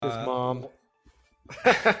His mom.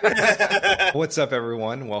 What's up,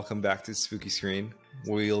 everyone? Welcome back to Spooky Screen.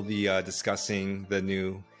 We'll be discussing the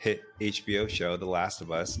new hit HBO show, The Last of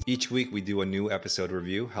Us. Each week, we do a new episode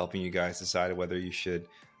review, helping you guys decide whether you should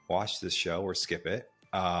watch this show or skip it.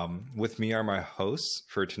 With me are my hosts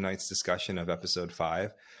for tonight's discussion of episode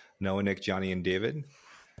 5, Noah, Nick, Johnny, and David.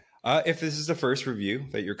 If this is the first review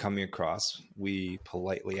that you're coming across, we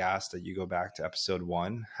politely ask that you go back to episode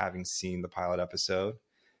 1, having seen the pilot episode,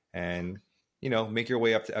 and make your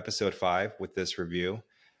way up to episode 5 with this review.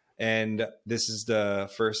 And this is the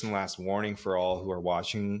first and last warning for all who are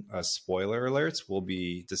watching. Spoiler alerts. We'll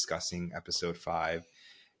be discussing episode 5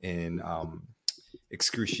 in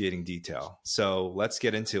excruciating detail. So let's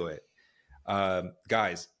get into it.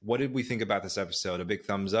 Guys, what did we think about this episode? A big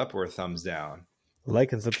thumbs up or a thumbs down?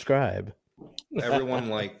 Like and subscribe. Everyone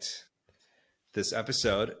liked this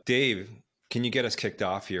episode. Dave, can you get us kicked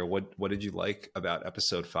off here? What did you like about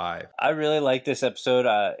episode 5? I really like this episode.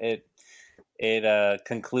 It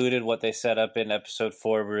concluded what they set up in episode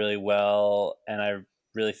 4 really well, and I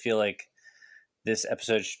really feel like this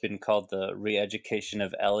episode should have been called the re-education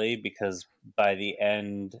of Ellie, because by the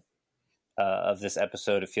end of this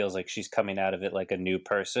episode, it feels like she's coming out of it like a new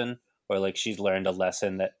person, or like she's learned a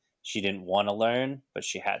lesson that she didn't want to learn, but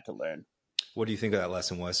she had to learn. What do you think that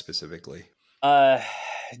lesson was specifically?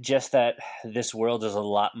 Just that this world is a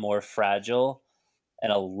lot more fragile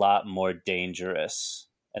and a lot more dangerous,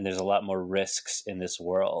 and there's a lot more risks in this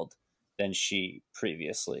world than she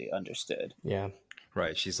previously understood. Yeah.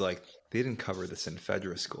 Right. She's like, they didn't cover this in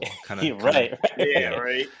Fedra school. Right. Yeah,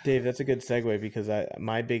 right. Dave, that's a good segue, because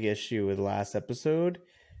my big issue with last episode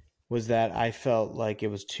was that I felt like it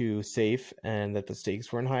was too safe and that the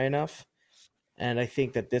stakes weren't high enough. And I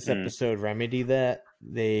think that this episode remedied that.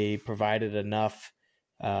 They provided enough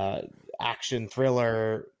action,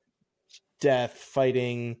 thriller, death,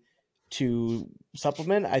 fighting to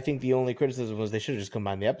supplement. I think the only criticism was they should have just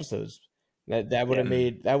combined the episodes. That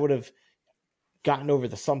would have gotten over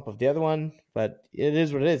the slump of the other one, but it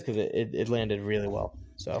is what it is, because it landed really well.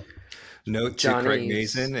 So note to Craig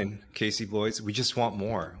Mazin and Casey Bloys, we just want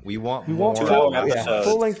more. We want more.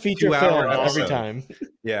 Full-length feature film every time.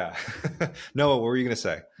 Yeah. Noah, what were you going to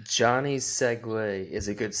say? Johnny's segue is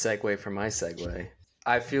a good segue for my segue.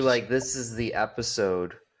 I feel like this is the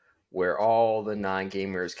episode where all the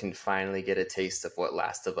non-gamers can finally get a taste of what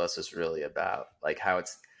Last of Us is really about. Like how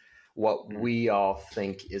it's what we all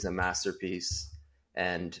think is a masterpiece.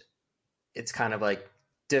 And it's kind of like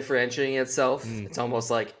differentiating itself. It's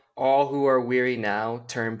almost like all who are weary now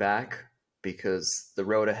turn back, because the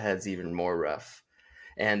road ahead's even more rough.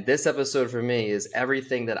 And this episode for me is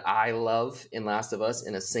everything that I love in Last of Us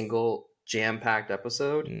in a single jam-packed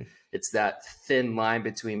episode. It's that thin line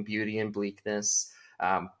between beauty and bleakness,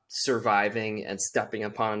 surviving and stepping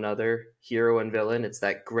upon another, hero and villain. It's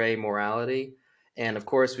that gray morality. And of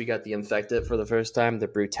course, we got the Infected for the first time, the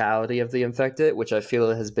brutality of the Infected, which I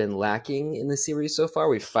feel has been lacking in the series so far.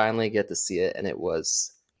 We finally get to see it, and it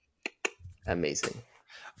was amazing.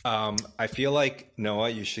 I feel like, Noah,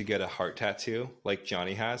 you should get a heart tattoo like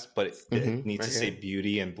Johnny has, but it needs to say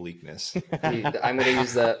beauty and bleakness. I'm going to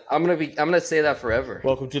use that. I'm going to say that forever.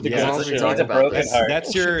 Welcome to the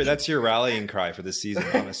That's your rallying cry for this season,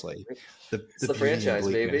 honestly. The franchise,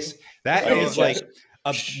 baby. That is like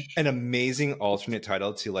an amazing alternate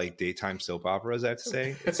title to like daytime soap operas, I have to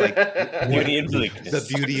say. It's like Beauty and Bleakness. The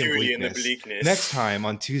beauty and the bleakness. Next time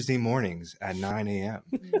on Tuesday mornings at 9 a.m.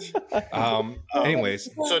 Anyways.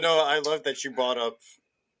 So, Noah, I love that you brought up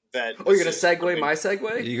that. Oh, you're going to segue my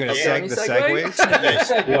segue? You're going to segue the segues?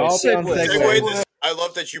 I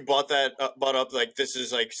love that you brought up like this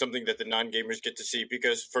is like something that the non-gamers get to see,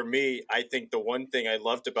 because for me, I think the one thing I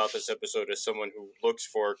loved about this episode as someone who looks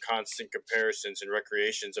for constant comparisons and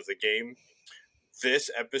recreations of the game,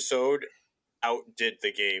 this episode outdid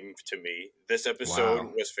the game to me. This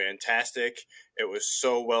episode was fantastic. It was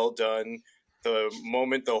so well done. The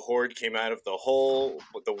moment the Horde came out of the hole,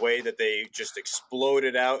 the way that they just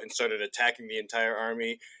exploded out and started attacking the entire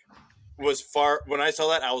army was far. When I saw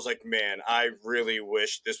that, I was like, man, I really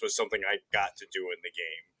wish this was something I got to do in the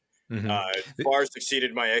game. Far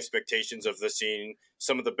exceeded my expectations of the scene.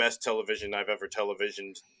 Some of the best television I've ever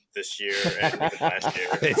televisioned this year and last year.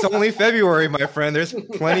 It's only February, my friend. There's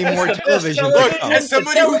plenty more television. Look, as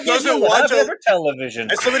somebody who doesn't watch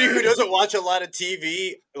television, as somebody who doesn't watch a lot of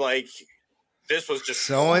TV, like this was just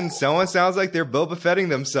someone sounds like they're Boba Fetting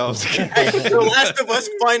themselves. The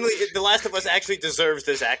Last of Us actually deserves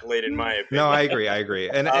this accolade, in my opinion. No, I agree.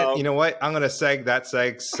 And you know what? I'm gonna seg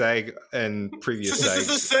and previous This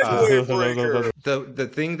is a segue breaker. The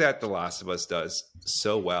thing that The Last of Us does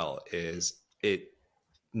so well is it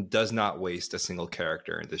does not waste a single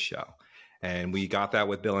character in this show. And we got that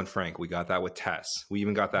with Bill and Frank. We got that with Tess. We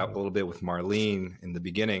even got that a little bit with Marlene in the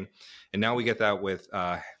beginning. And now we get that with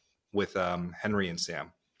Henry and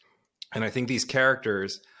Sam. And I think these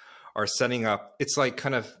characters are setting up, it's like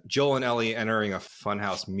kind of Joel and Ellie entering a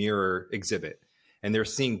Funhouse mirror exhibit. And they're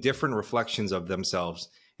seeing different reflections of themselves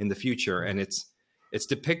in the future. And it's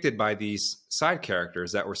depicted by these side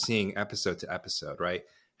characters that we're seeing episode to episode, right?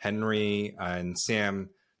 Henry and Sam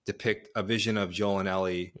depict a vision of Joel and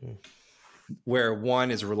Ellie where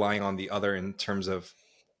one is relying on the other in terms of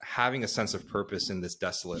having a sense of purpose in this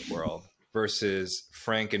desolate world, versus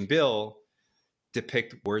Frank and Bill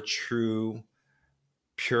depict where true,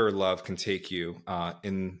 pure love can take you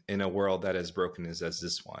in a world that as broken as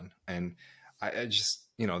this one. And I just,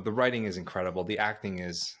 the writing is incredible. The acting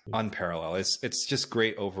is unparalleled. It's just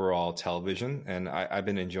great overall television, and I've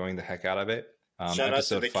been enjoying the heck out of it. Shout out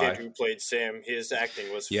to the kid who played Sam. His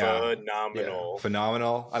acting was phenomenal. Yeah.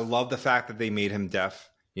 Phenomenal. I love the fact that they made him deaf.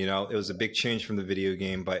 It was a big change from the video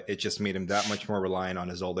game, but it just made him that much more reliant on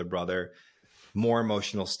his older brother. More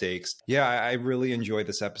emotional stakes. Yeah, I really enjoyed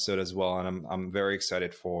this episode as well, and I'm very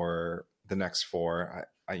excited for the next 4.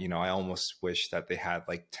 I almost wish that they had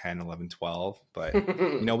like 10, 11, 12, but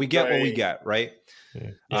we get what we get, right?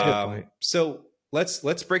 Yeah. So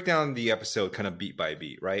let's break down the episode kind of beat by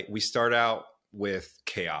beat, right? We start out with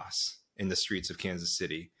chaos in the streets of Kansas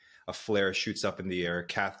City. A flare shoots up in the air.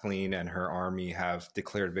 Kathleen and her army have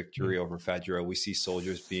declared victory over Fedra. We see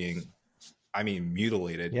soldiers being,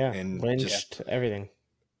 mutilated and lynched, everything.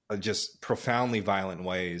 Just profoundly violent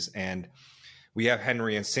ways. And we have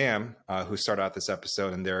Henry and Sam who start out this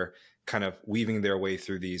episode, and they're kind of weaving their way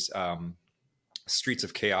through these streets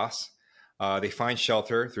of chaos. They find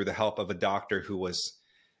shelter through the help of a doctor who was,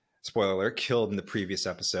 spoiler alert, killed in the previous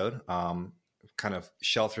episode. Kind of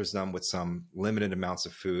shelters them with some limited amounts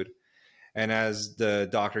of food. And as the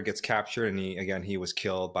doctor gets captured and he was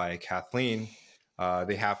killed by Kathleen,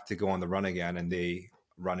 they have to go on the run again, and they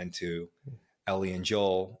run into Ellie and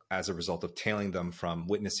Joel as a result of tailing them from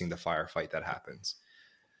witnessing the firefight that happens.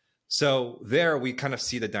 So there we kind of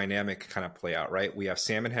see the dynamic kind of play out, right? We have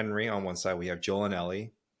Sam and Henry on one side, we have Joel and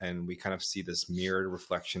Ellie, and we kind of see this mirrored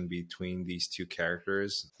reflection between these two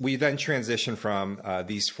characters. We then transition from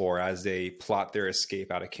these 4 as they plot their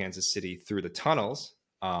escape out of Kansas City through the tunnels,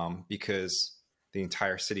 because the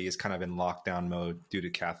entire city is kind of in lockdown mode due to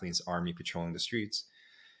Kathleen's army patrolling the streets,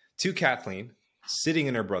 to Kathleen sitting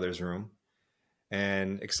in her brother's room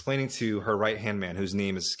and explaining to her right-hand man, whose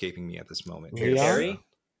name is escaping me at this moment. Perry?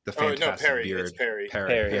 The fantastic Perry. beard. It's Perry.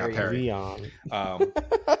 Perry. Yeah, Perry. Leon.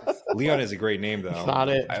 Leon is a great name, though. It's not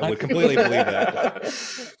it. I would completely believe that.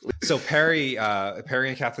 So Perry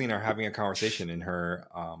and Kathleen are having a conversation in her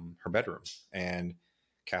bedroom, and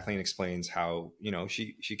Kathleen explains how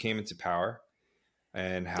she came into power,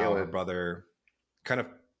 and how her brother kind of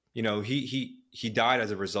he died as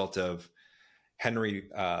a result of Henry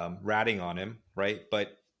ratting on him, right?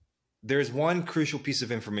 But there's one crucial piece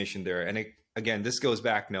of information there, and again, this goes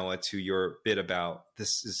back, Noah, to your bit about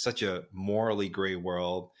this is such a morally gray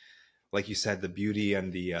world. Like you said, the beauty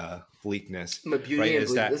and the bleakness. The beauty right? and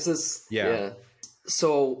bleakness. Yeah.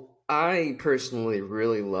 So I personally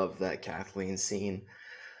really love that Kathleen scene.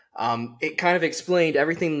 It kind of explained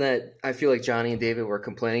everything that I feel like Johnny and David were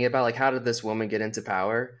complaining about. Like, how did this woman get into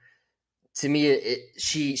power? To me,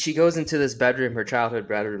 she goes into this bedroom, her childhood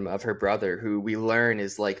bedroom of her brother, who we learn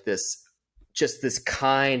is like this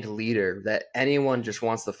kind leader that anyone just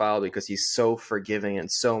wants to follow because he's so forgiving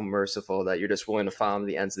and so merciful that you're just willing to follow him to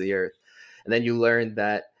the ends of the earth. And then you learn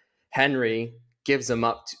that Henry gives him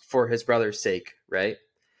up for his brother's sake, right?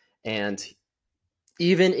 And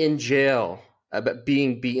even in jail,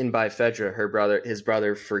 being beaten by Fedra, his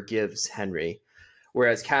brother forgives Henry.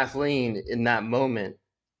 Whereas Kathleen, in that moment,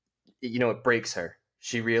 it breaks her.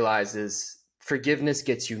 She realizes forgiveness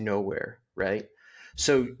gets you nowhere, right?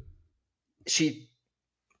 So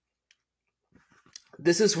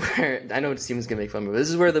this is where, I know Steven's gonna make fun of me, but this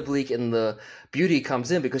is where the bleak and the beauty comes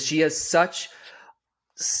in, because she has such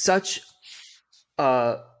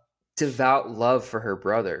devout love for her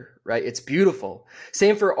brother, right? It's beautiful.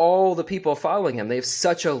 Same for all the people following him. They have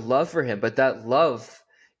such a love for him, but that love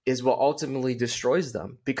is what ultimately destroys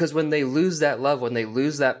them. Because when they lose that love, when they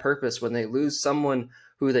lose that purpose, when they lose someone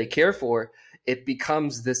who they care for, it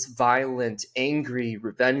becomes this violent, angry,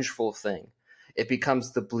 revengeful thing. It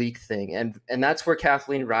becomes the bleak thing. And that's where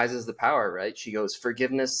Kathleen rises to power, right? She goes,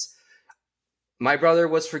 forgiveness. My brother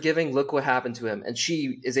was forgiving. Look what happened to him. And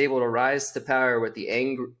she is able to rise to power with the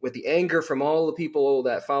anger from all the people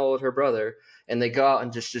that followed her brother. And they go out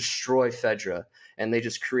and just destroy Fedra. and they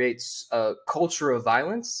just create a culture of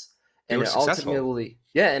violence. They And were it successful. ultimately,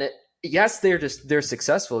 yes, they're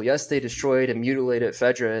successful. Yes, they destroyed and mutilated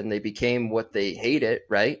Fedra, and they became what they hated.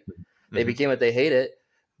 Right? They Mhm. became what they hated,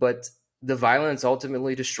 but the violence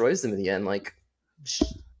ultimately destroys them in the end. Like,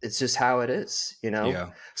 it's just how it is, you know?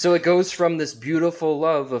 Yeah. So it goes from this beautiful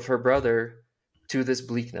love of her brother to this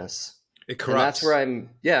bleakness. It And corrupts.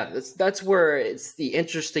 that's where it's the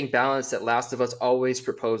interesting balance that Last of Us always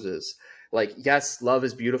proposes. Like, yes, love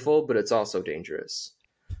is beautiful, but it's also dangerous.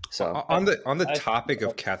 So On the topic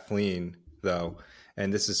of Kathleen, though,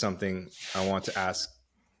 and this is something I want to ask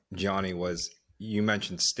Johnny, was you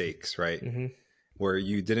mentioned stakes, right? Mm-hmm. Where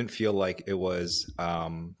you didn't feel like it was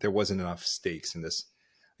there wasn't enough stakes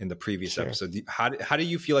in the previous Sure. episode. How do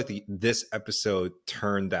you feel like this episode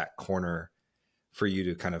turned that corner for you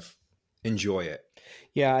to kind of enjoy it?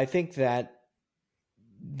 Yeah, I think that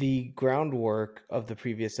the groundwork of the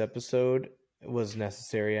previous episode was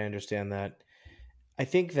necessary. I understand that. I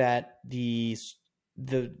think that this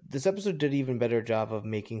episode did an even better job of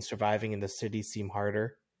making surviving in the city seem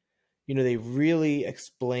harder. You know, they really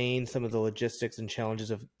explain some of the logistics and challenges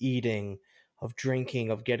of eating, of drinking,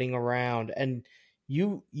 of getting around, and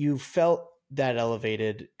you felt that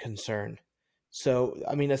elevated concern. So,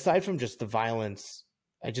 I mean, aside from just the violence,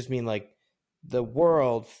 I just mean like the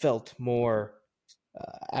world felt more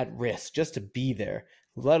at risk just to be there.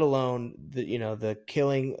 Let alone the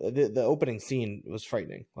killing. The opening scene was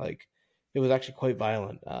frightening. Like, it was actually quite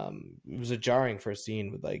violent. It was a jarring first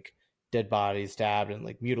scene with like dead bodies stabbed and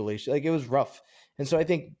like mutilation. Like, it was rough. And so I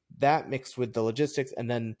think that mixed with the logistics and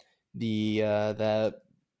then the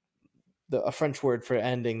a French word for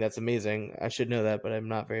ending that's amazing. I should know that, but I'm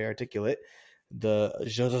not very articulate. The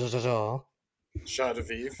Shot of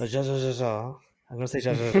Eve. I'm gonna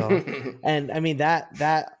say and I mean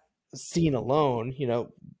that scene alone, you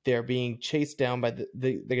know, they're being chased down by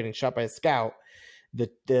they're getting shot by a scout.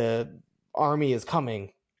 The army is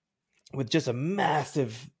coming with just a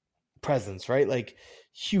massive presence, right? Like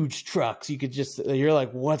huge trucks. You're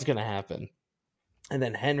like, what's gonna happen? And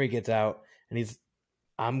then Henry gets out and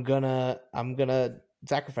I'm gonna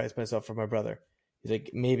sacrifice myself for my brother. He's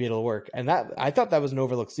like, maybe it'll work. And that, I thought that was an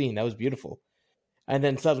overlooked scene. That was beautiful. And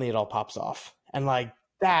then suddenly it all pops off. And like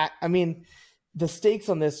that, I mean, the stakes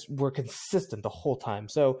on this were consistent the whole time.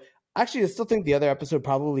 So actually, I still think the other episode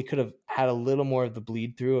probably could have had a little more of the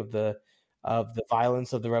bleed through of the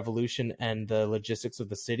violence of the revolution and the logistics of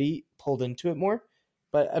the city pulled into it more.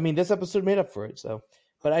 But I mean, this episode made up for it. So,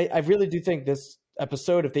 but I really do think this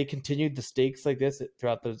episode, if they continued the stakes like this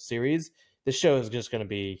throughout the series, the show is just going to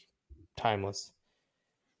be timeless.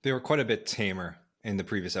 They were quite a bit tamer in the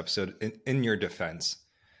previous episode. In your defense,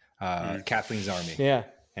 Kathleen's army, Yeah,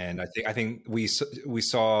 and I think we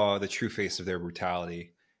saw the true face of their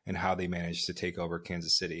brutality and how they managed to take over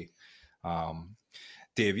Kansas City.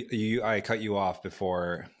 Dave, I cut you off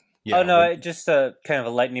before. Yeah, oh no, just a kind of a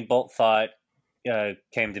lightning bolt thought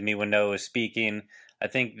came to me when Noah was speaking. I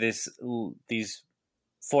think these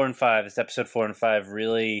 4 and 5, this episode 4 and 5,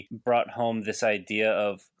 really brought home this idea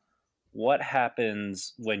of what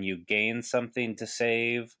happens when you gain something to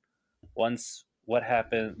save. What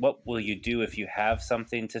will you do if you have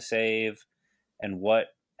something to save, and what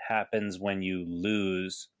happens when you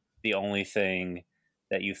lose the only thing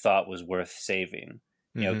that you thought was worth saving.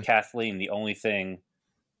 You know, Kathleen, the only thing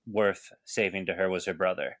worth saving to her was her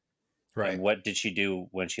brother. right. And what did she do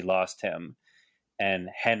when she lost him? And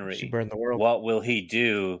Henry, she burned the world. what will he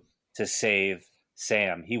do to save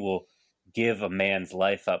Sam? He will give a man's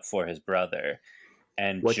life up for his brother.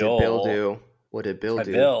 And What Joel, did Bill do? What did Bill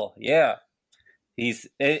do? Bill, yeah. He's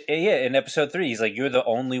in episode 3, he's like, you're the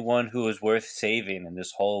only one who is worth saving in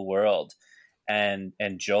this whole world. And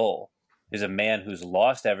Joel is a man who's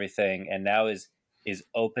lost everything and now is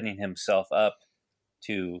opening himself up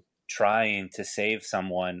to trying to save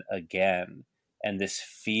someone again. And this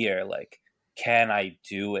fear, like, can I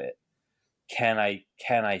do it? Can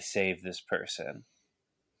I save this person?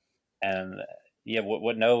 And yeah,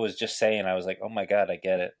 what Noah was just saying, I was like, oh my God, I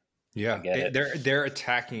get it. Yeah, I get it. They're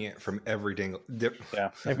attacking it from every dingle.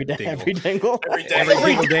 Yeah. Every dingle. dangle. Every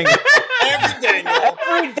Every dingle. Every dangle.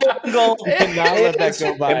 Every dangle You cannot let that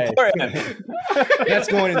go by. important. That's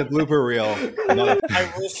going in the blooper reel.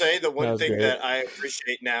 I will say the That one was thing great. that I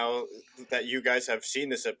appreciate now that you guys have seen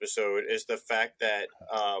this episode is the fact that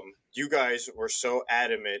you guys were so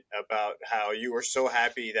adamant about how you were so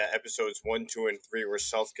happy that episodes 1, 2, and 3 were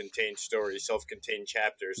self-contained stories, self-contained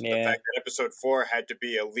chapters. And the Yeah. fact that episode 4 had to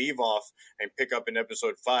be a leave-off and pick up in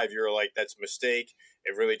episode 5, you were like, that's a mistake.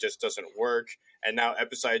 It really just doesn't work. And now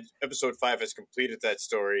episode 5 has completed that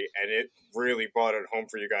story, and it really brought it home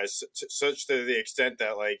for you guys, such to the extent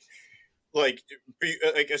that like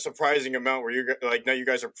a surprising amount where you like now you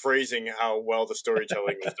guys are praising how well the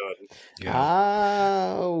storytelling was done.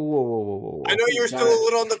 Whoa. I know you're still a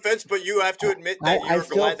little on the fence, but you have to admit that I you're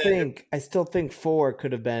glad that I still think 4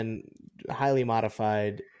 could have been highly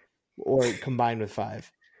modified or combined with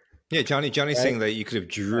 5. Yeah, Johnny's Right? saying that you could have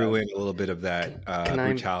drew in a little bit of that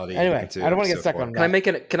brutality. Anyway, into I don't want to get episode stuck 4. on Can I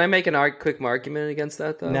that. make an quick argument against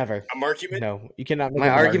that though? Never. a argument. No, you cannot. Make My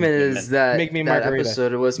an argument is that Make me that margarita.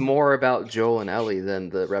 episode was more about Joel and Ellie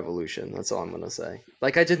than the revolution. That's all I'm gonna say.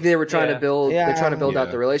 Like I think they were trying to build, they're trying to build out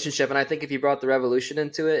Yeah. the relationship, and I think if you brought the revolution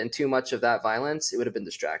into it and too much of that violence, it would have been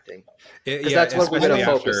distracting. Because that's what we're especially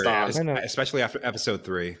gonna focus after- on. I know. Especially after episode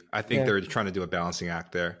 3. I think Yeah. they're trying to do a balancing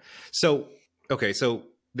act there. So, okay, so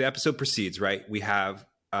the episode proceeds, right? We have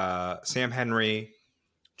Sam Henry,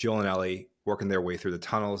 Joel and Ellie working their way through the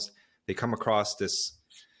tunnels. They come across this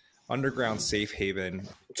underground safe haven,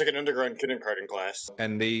 It's like an underground kindergarten class.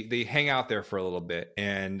 and they hang out there for a little bit.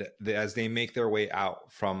 And as they make their way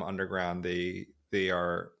out from underground, they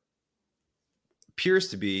are appears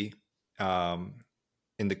to be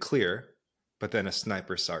in the clear, but then a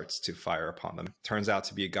sniper starts to fire upon them. Turns out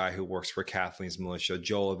to be a guy who works for Kathleen's militia.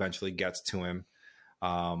 Joel eventually gets to him,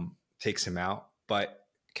 takes him out, but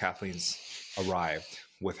Kathleen's arrived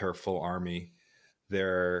with her full army.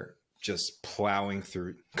 They're just plowing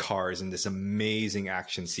through cars in this amazing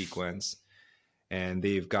action sequence. And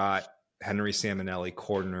they've got Henry, Sam, and Ellie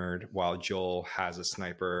cornered while Joel has a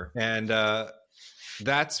sniper. And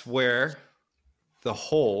that's where the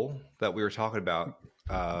hole that we were talking about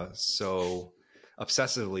so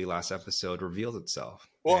obsessively last episode reveals itself.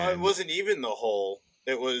 Well, And it wasn't even the hole.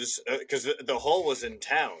 It was because the hole was in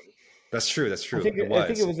town. That's true. That's true. I think it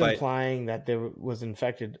was but implying that there was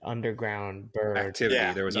infected underground bird. activity.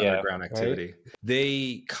 Yeah. There was Yeah. underground activity.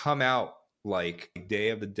 They come out like Day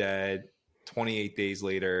of the Dead, 28 days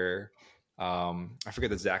later. I forget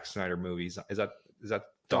the Zack Snyder movies. Is that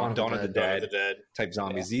Dawn of the Dawn of Dead the Dead. type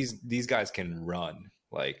zombies? These guys can run.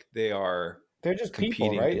 Like they are. They're just people,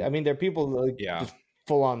 competing. right? I mean, they're people like, Yeah. just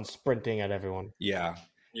full on sprinting at everyone. Yeah.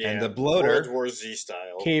 Yeah, And the bloater. World War Z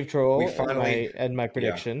style. Cave troll. We finally- and my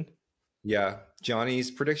prediction. Yeah.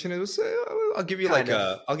 Johnny's prediction is I'll give you Kind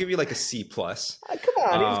like a C plus. Come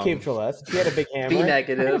on, he was Um, cave troll-esque. He had a big hammer. B He had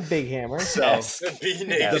negative. a big hammer. So Be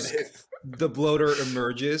negative. the bloater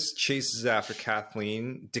emerges, chases after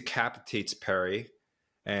Kathleen, decapitates Perry,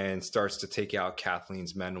 and starts to take out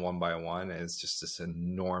Kathleen's men one by one. And it's just this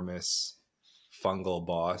enormous fungal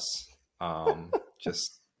boss.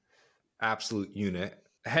 Just absolute unit.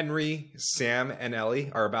 Henry, Sam, and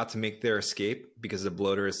Ellie are about to make their escape because the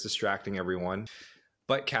bloater is distracting everyone.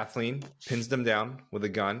 But Kathleen pins them down with a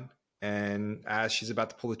gun. And as she's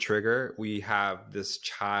about to pull the trigger, we have this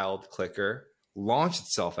child clicker launch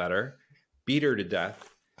itself at her, beat her to death,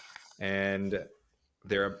 and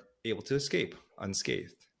they're able to escape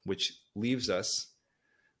unscathed, which leaves us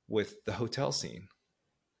with the hotel scene.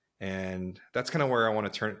 And that's kind of where I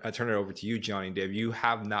want to turn it over to you, Johnny. Dave, you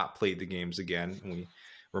have not played the games again. And we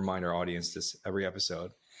remind our audience this every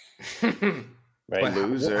episode. Right. But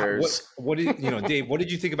Losers. what did Dave? What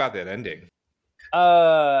did you think about that ending?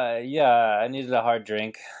 Yeah, I needed a hard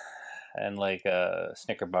drink and like a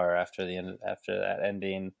Snicker bar after that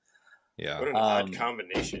ending. Yeah, What an odd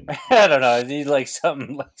combination. I don't know. I need like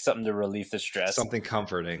something to relieve the stress. something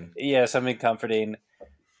comforting. Yeah, something comforting.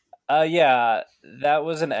 Yeah, that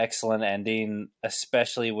was an excellent ending,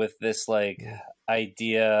 especially with this like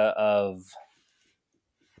idea of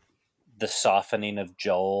the softening of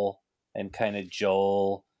Joel and kind of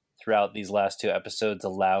Joel throughout these last 2 episodes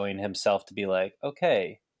allowing himself to be like,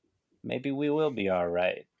 okay, maybe we will be all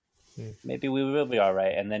right. Maybe we will be all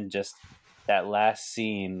right. And then just that last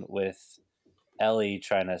scene with Ellie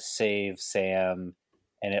trying to save Sam,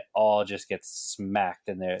 and it all just gets smacked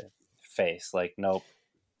in their face. Like, nope,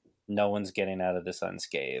 no one's getting out of this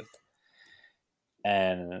unscathed.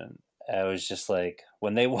 And I was just like,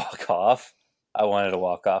 when they walk off, I wanted to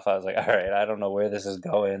walk off. I was like, all right, I don't know where this is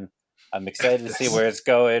going. I'm excited to see where it's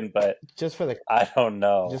going, but Just for the I don't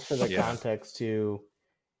know. just for the Yeah. context too,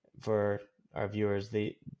 for our viewers,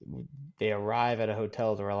 they arrive at a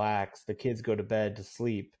hotel to relax. The kids go to bed to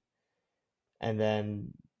sleep, and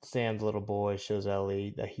then Sam's little boy shows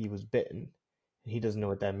Ellie that he was bitten. He doesn't know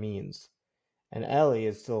what that means, And Ellie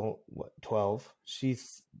is still 12. She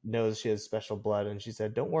knows she has special blood, and she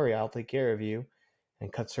said, "Don't worry, I'll take care of you."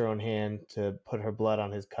 And cuts her own hand to put her blood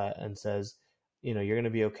on his cut, and says, "You're going to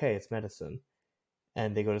be okay. It's medicine."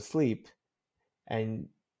 And they go to sleep, and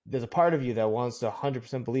there's a part of you that wants to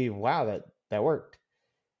 100% believe, "Wow, that worked."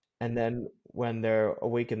 And then when they're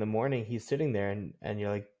awake in the morning, he's sitting there, and you're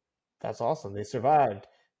like, "That's awesome. They survived."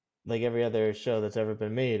 Like every other show that's ever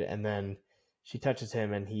been made. And then she touches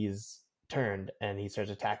him, and he's turned, and he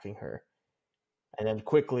starts attacking her. And then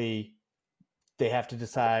quickly they have to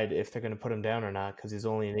decide if they're going to put him down or not, because he's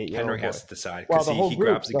only an 8-year-old Henry boy. has to decide Well, because he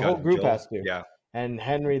grabs the gun. whole group Joel, has to. yeah. And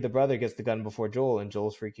Henry, the brother, gets the gun before Joel, and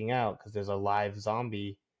Joel's freaking out because there's a live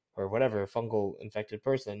zombie or whatever, fungal infected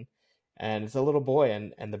person, and it's a little boy,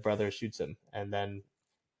 and the brother shoots him, and then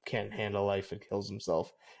can't handle life and kills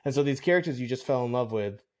himself. And so these characters you just fell in love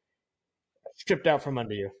with stripped out from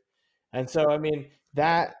under you. And so, I mean,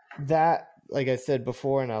 that like I said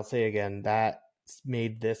before, and I'll say again, that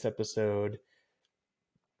made this episode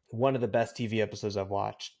one of the best TV episodes I've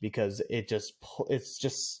watched, because it's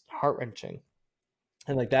just heart-wrenching.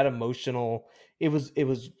 And like that emotional, it was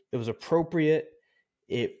appropriate.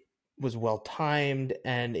 It was well timed,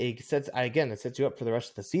 and it sets you up for the rest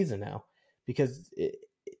of the season now, because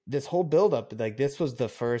this whole build up, like this was the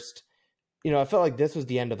first, I felt like this was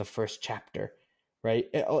the end of the first chapter, right?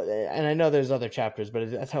 And I know there's other chapters,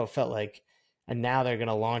 but that's how it felt like. And now they're going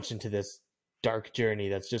to launch into this dark journey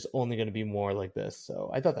that's just only going to be more like this. So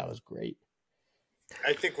I thought that was great.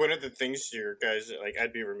 I think one of the things here, guys, like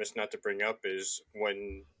I'd be remiss not to bring up is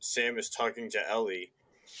when Sam is talking to Ellie,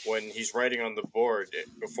 when he's writing on the board,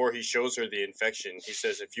 before he shows her the infection, he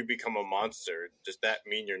says, "If you become a monster, does that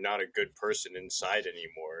mean you're not a good person inside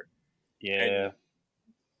anymore?" Yeah. And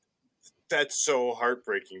that's so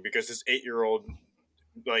heartbreaking, because this 8-year-old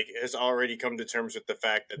like has already come to terms with the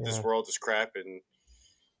fact that this world is crap, and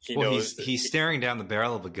he knows he's staring down the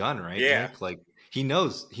barrel of a gun, right? Yeah. Nick? Like he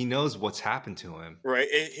knows what's happened to him. Right.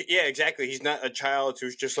 Yeah, exactly. He's not a child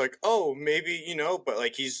who's just like, oh, maybe, but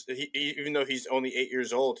like even though he's only 8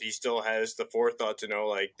 years old, he still has the forethought to know,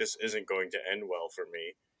 like, this isn't going to end well for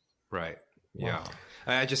me. Right. Yeah.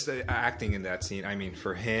 I just acting in that scene. I mean,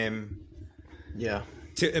 for him, Yeah,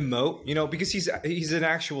 to emote, because he's an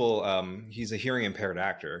actual he's a hearing impaired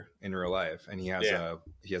actor in real life, and he has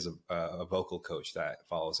a vocal coach that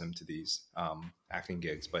follows him to these acting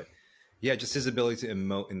gigs. But yeah, just his ability to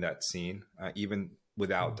emote in that scene, even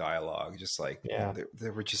without dialogue, just like they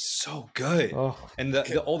were just so good. And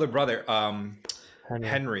the older brother,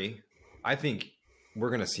 Henry, I think we're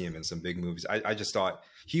gonna see him in some big movies. I just thought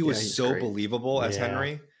he was so great. Believable as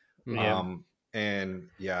Henry. And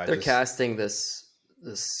they're casting this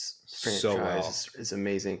franchise so well. is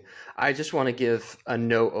amazing. I just want to give a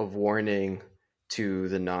note of warning to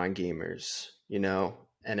the non-gamers,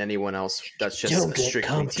 and anyone else that's just a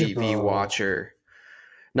strictly TV watcher.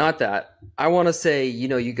 Not that. I want to say,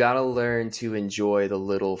 you got to learn to enjoy the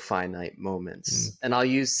little finite moments. And I'll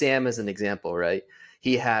use Sam as an example, right?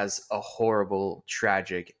 He has a horrible,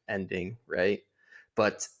 tragic ending, right?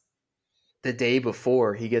 But the day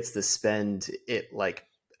before, he gets to spend it like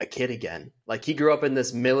a kid again. Like he grew up in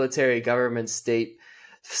this military government state,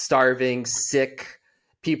 starving, sick,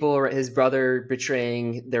 people, his brother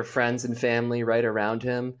betraying their friends and family right around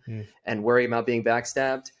him and worrying about being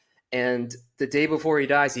backstabbed. And the day before he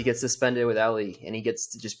dies, he gets to spend it with Ellie, and he gets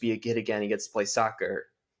to just be a kid again. He gets to play soccer,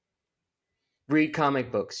 read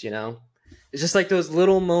comic books, It's just like those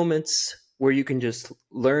little moments where you can just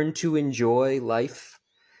learn to enjoy life,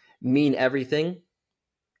 mean everything,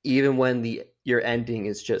 even when your ending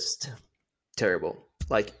is just terrible.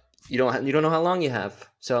 Like you don't know how long you have,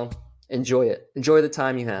 so enjoy it. Enjoy the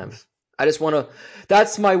time you have. I just want to.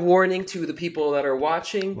 That's my warning to the people that are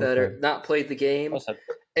watching that are not played the game.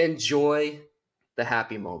 Enjoy the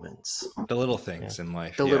happy moments, the little things in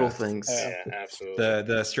life. The little things. Yeah, absolutely.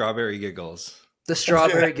 The strawberry giggles. The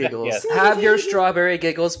strawberry giggles. Yes. Have your strawberry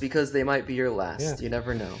giggles, because they might be your last. Yeah. You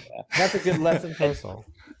never know. That's a good lesson for us all.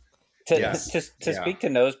 To speak to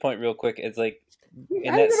Noah's point real quick, it's like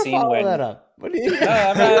in that scene when that up. What do you? No,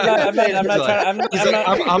 I'm not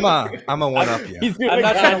trying. I'm a one up you. He's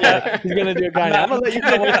gonna do a guy. I'm gonna let you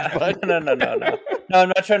finish. No. No, I'm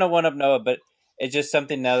not trying to one up Noah, but it's just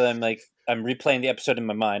something now that I'm replaying the episode in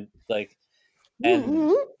my mind, like,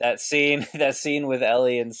 and that scene with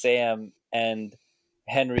Ellie and Sam, and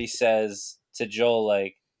Henry says to Joel,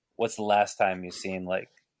 like, "What's the last time you seen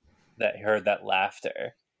heard that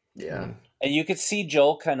laughter?" Yeah. And you could see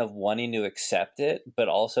Joel kind of wanting to accept it, but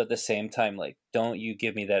also at the same time, like, don't you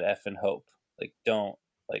give me that effing hope. Don't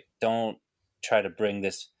try to bring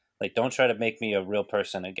this, don't try to make me a real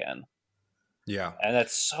person again. Yeah. And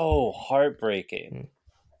that's so heartbreaking.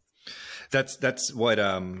 That's what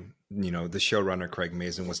you know, the showrunner Craig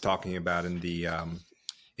Mazin was talking about in the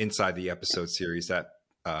inside the episode series that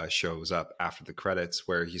shows up after the credits,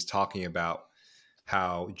 where he's talking about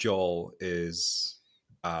how Joel is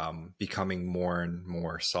becoming more and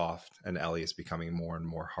more soft, and Ellie is becoming more and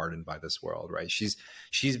more hardened by this world. Right?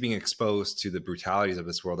 She's being exposed to the brutalities of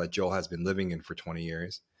this world that Joel has been living in for 20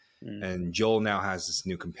 years, and Joel now has this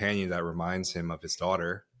new companion that reminds him of his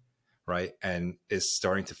daughter. Right. And is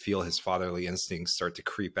starting to feel his fatherly instincts start to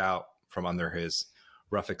creep out from under his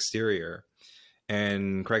rough exterior.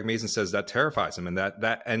 And Craig Mazin says that terrifies him. And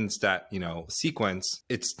that ends that, you know, sequence.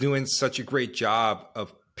 It's doing such a great job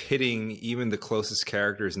of pitting even the closest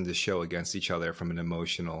characters in the show against each other from an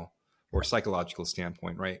emotional or psychological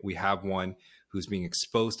standpoint. Right. We have one who's being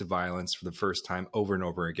exposed to violence for the first time over and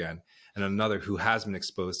over again, and another who has been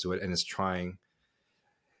exposed to it and is trying.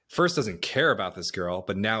 First doesn't care about this girl,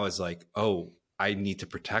 but now is like, oh, I need to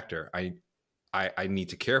protect her. I need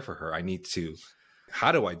to care for her. I need to,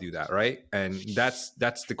 how do I do that? Right. And that's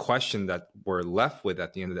the question that we're left with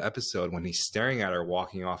at the end of the episode, when he's staring at her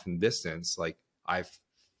walking off in distance. Like, I've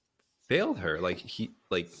failed her. Like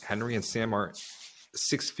Henry and Sam are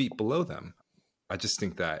 6 feet below them. I just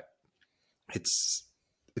think that it's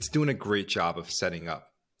doing a great job of setting up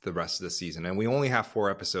the rest of the season. And we only have 4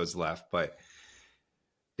 episodes left, but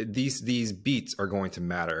these beats are going to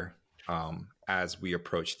matter as we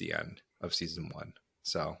approach the end of season 1.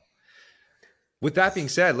 So with that being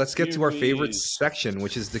said, let's get to our favorite section,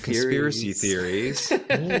 which is the conspiracy theories.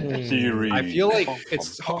 I feel like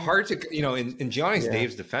it's hard to, you know, in Johnny's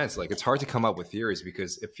Dave's defense, like, it's hard to come up with theories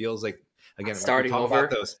because it feels like, again, starting talk over about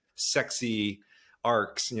those sexy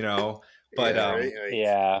arcs, you know, but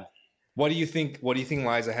Yeah. What do you think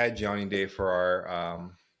lies ahead, Johnny and Dave, for our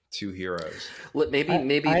 2 heroes?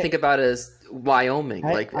 Maybe think about it as Wyoming,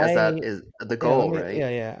 that is the goal, right?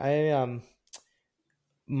 Yeah.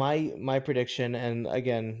 My prediction, and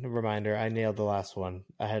again, reminder, I nailed the last one.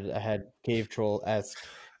 I had cave troll-esque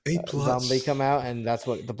zombie come out, and that's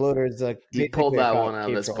what the bloaters. He pulled that one out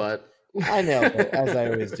of his butt. I nailed it, as I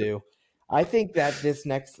always do. I think that this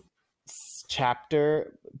next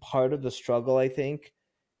chapter, part of the struggle, I think,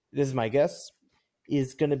 this is my guess,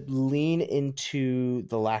 is going to lean into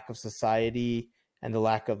the lack of society and the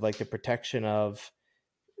lack of, like, the protection of,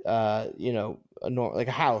 you know, like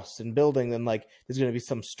a house and building. Then, like, there's going to be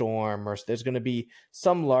some storm, or there's going to be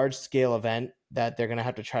some large scale event that they're going to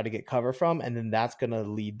have to try to get cover from, and then that's going to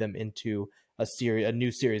lead them into a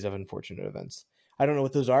new series of unfortunate events. I don't know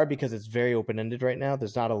what those are because it's very open ended right now.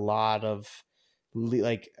 There's not a lot of,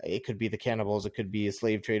 like, it could be the cannibals, it could be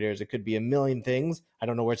slave traders, it could be a million things. I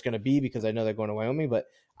don't know where it's going to be because I know they're going to Wyoming, but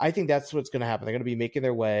I think that's what's going to happen. They're going to be making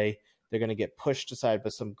their way. They're going to get pushed aside by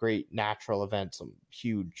some great natural event, some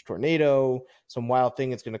huge tornado, some wild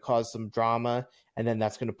thing. It's going to cause some drama, and then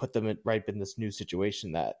that's going to put them right in this new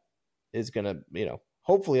situation that is going to, you know,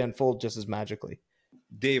 hopefully unfold just as magically.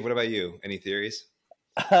 Dave, what about you? Any theories?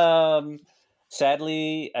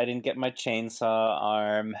 Sadly, I didn't get my chainsaw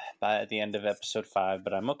arm at the end of episode 5,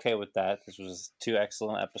 but I'm okay with that. This was 2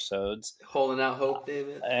 excellent episodes. Holding out hope,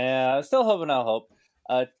 David. I'm still holding out hope.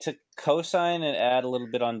 To co-sign and add a little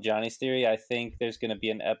bit on Johnny's theory, I think there's going to be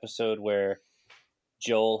an episode where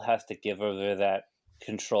Joel has to give over that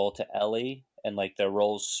control to Ellie, and, like, their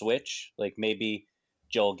roles switch. Like, maybe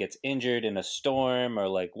Joel gets injured in a storm or,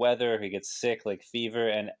 like, weather, or he gets sick, like fever,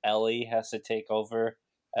 and Ellie has to take over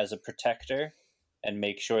as a protector and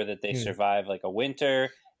make sure that they survive, like, a winter.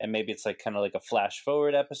 And maybe it's, like, kind of like a flash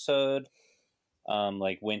forward episode,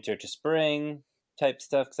 like winter to spring type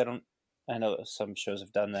stuff. Because I know some shows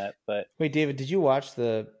have done that, but wait, David, did you watch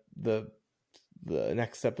the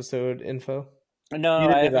next episode info? No,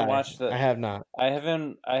 I haven't watched the. I have not. I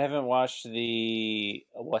haven't watched the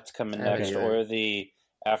what's coming next or the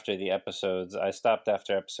after the episodes. I stopped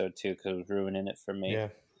after episode 2 because it was ruining it for me. Yeah,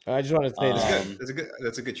 I just wanted to say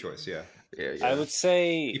that's a good choice. Yeah. I would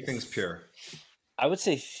say keep things pure. I would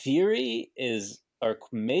say theory is. Our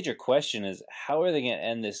major question is, how are they going to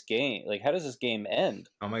end this game? Like, how does this game end?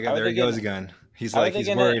 Oh my God, there he goes again. He's like, he's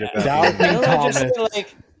worried about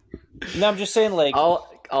it. I'm just saying, like, all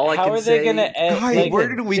I how can are say, they going to end? Guy, like, where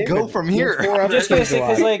did we go from here? I'm just going to say,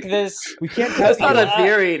 because, like, this... We can't... That's not a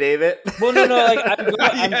theory, David. Well, no, like,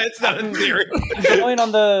 it's not a theory.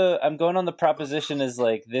 I'm going on the proposition is,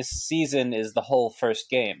 like, this season is the whole first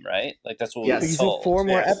game, right? Like, that's what we're told. You have 4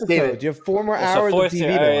 more episodes. David, you have 4 more hours of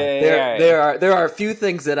TV. There are a few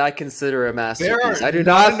things that I consider a masterpiece. I do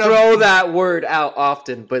not throw that word out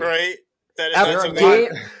often, but right.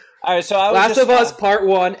 All right, so I was Last just, of Us Part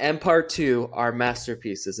 1 and Part 2 are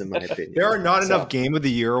masterpieces, in my opinion. There are not So- enough Game of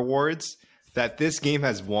the Year awards that this game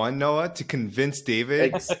has won, Noah, to convince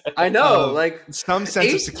David I know, of like some sense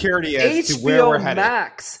of H- security as to where we're headed.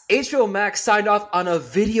 HBO Max signed off on a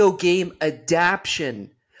video game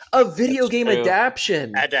adaptation. A video That's game true.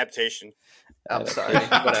 adaptation. Adaptation. I'm sorry,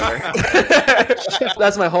 whatever.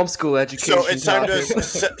 That's my homeschool education. So it's time to topic.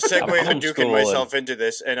 segue I'm Hadouken homeschooling. myself into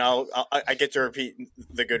this, and I get to repeat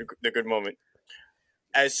the good moment.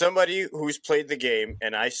 As somebody who's played the game,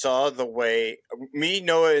 and I saw the way me,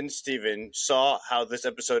 Noah, and Steven saw how this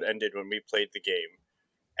episode ended when we played the game,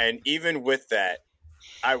 and even with that,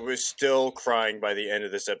 I was still crying by the end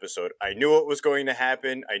of this episode. I knew what was going to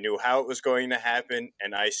happen. I knew how it was going to happen,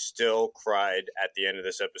 and I still cried at the end of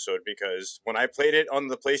this episode because when I played it on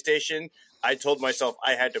the PlayStation, I told myself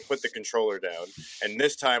I had to put the controller down, and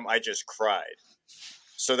this time I just cried.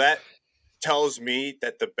 So that tells me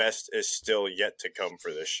that the best is still yet to come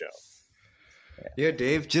for this show. Yeah,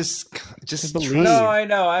 Dave, just believe. trust. No, I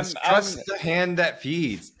know. I'm Trust the hand that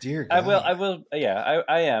feeds. Dear God. I will. Yeah,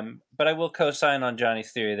 I am. But I will co-sign on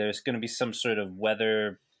Johnny's theory. There's going to be some sort of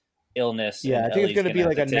weather illness. Yeah, and I think it's Ellie's going to be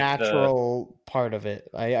like have a take natural part of it.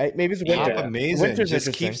 I maybe it's Yeah. winter. Papa Mason Winter's just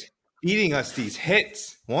interesting. keeps feeding us these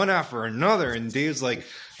hits one after another, and Dave's like,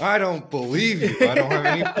 "I don't believe you. I don't have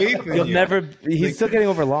any faith in You'll you." never. He's Like- still getting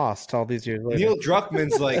over Lost all these years later. Neil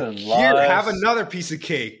Druckmann's like, "Here, Lies. have another piece of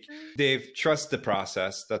cake." Dave, trust the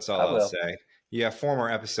process. That's all I I'll will. say. You have 4 more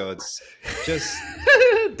episodes. Just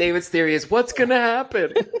David's theory is what's going to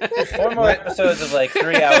happen. 4 more episodes of like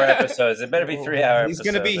 3-hour episodes. It better be 3-hour. he's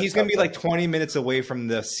gonna be like 20 minutes away from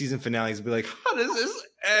the season finale. He's gonna be like, "How does this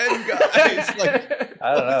end, guys?" Like,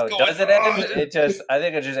 I don't know. what's Does it going end? on? It just. I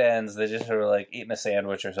think it just ends. They just sort of like eating a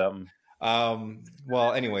sandwich or something.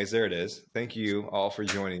 Well, anyways, there it is. Thank you all for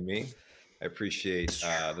joining me. I appreciate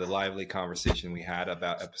the lively conversation we had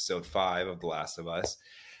about episode 5 of The Last of Us.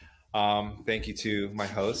 Thank you to my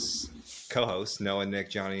hosts, co-hosts, Noah, Nick,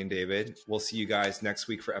 Johnny, and David. We'll see you guys next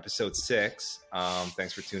week for episode 6.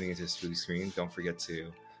 Thanks for tuning into Spooky Screen. Don't forget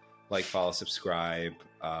to like, follow, subscribe,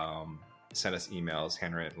 send us emails,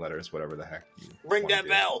 handwritten letters, whatever the heck you Ring wanna that do.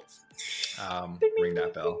 bell. Ring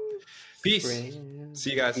that bell. Peace. See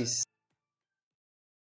you guys. Peace.